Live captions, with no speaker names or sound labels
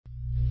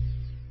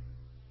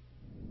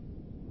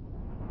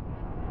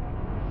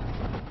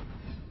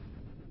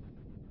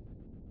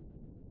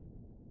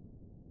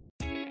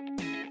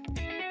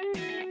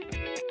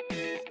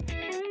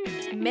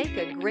Make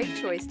a great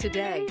choice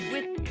today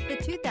with the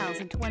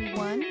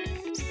 2021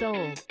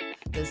 Soul.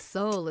 The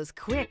Soul is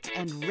quick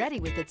and ready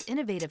with its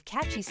innovative,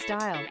 catchy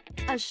style,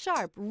 a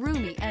sharp,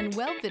 roomy, and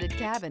well-fitted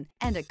cabin,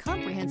 and a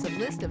comprehensive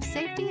list of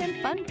safety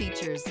and fun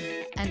features,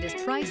 and is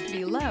priced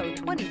below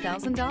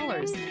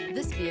 $20,000.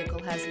 This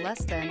vehicle has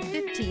less than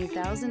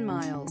 15,000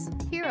 miles.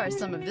 Here are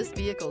some of this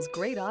vehicle's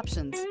great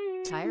options: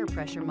 tire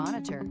pressure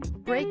monitor,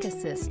 brake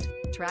assist,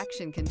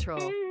 traction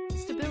control,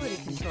 stability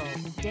control,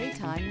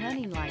 daytime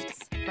running lights,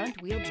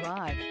 front wheel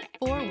drive,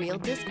 four-wheel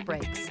disc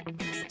brakes,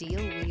 steel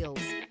wheels,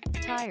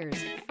 tires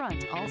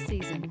front all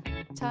season,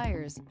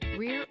 tires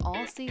rear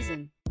all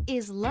season.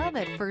 Is love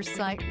at first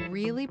sight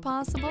really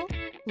possible?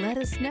 Let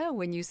us know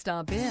when you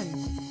stop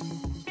in.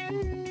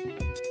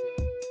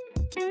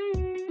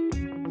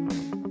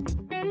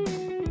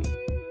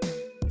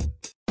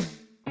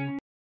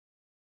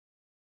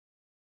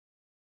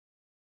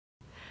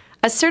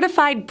 A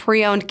certified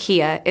pre-owned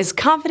Kia is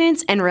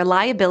confidence and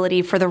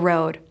reliability for the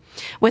road.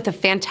 With a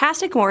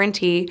fantastic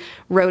warranty,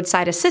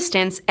 roadside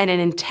assistance, and an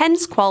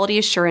intense quality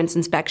assurance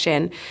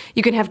inspection,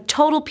 you can have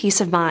total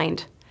peace of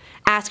mind.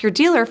 Ask your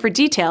dealer for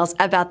details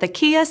about the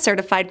Kia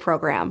Certified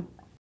program.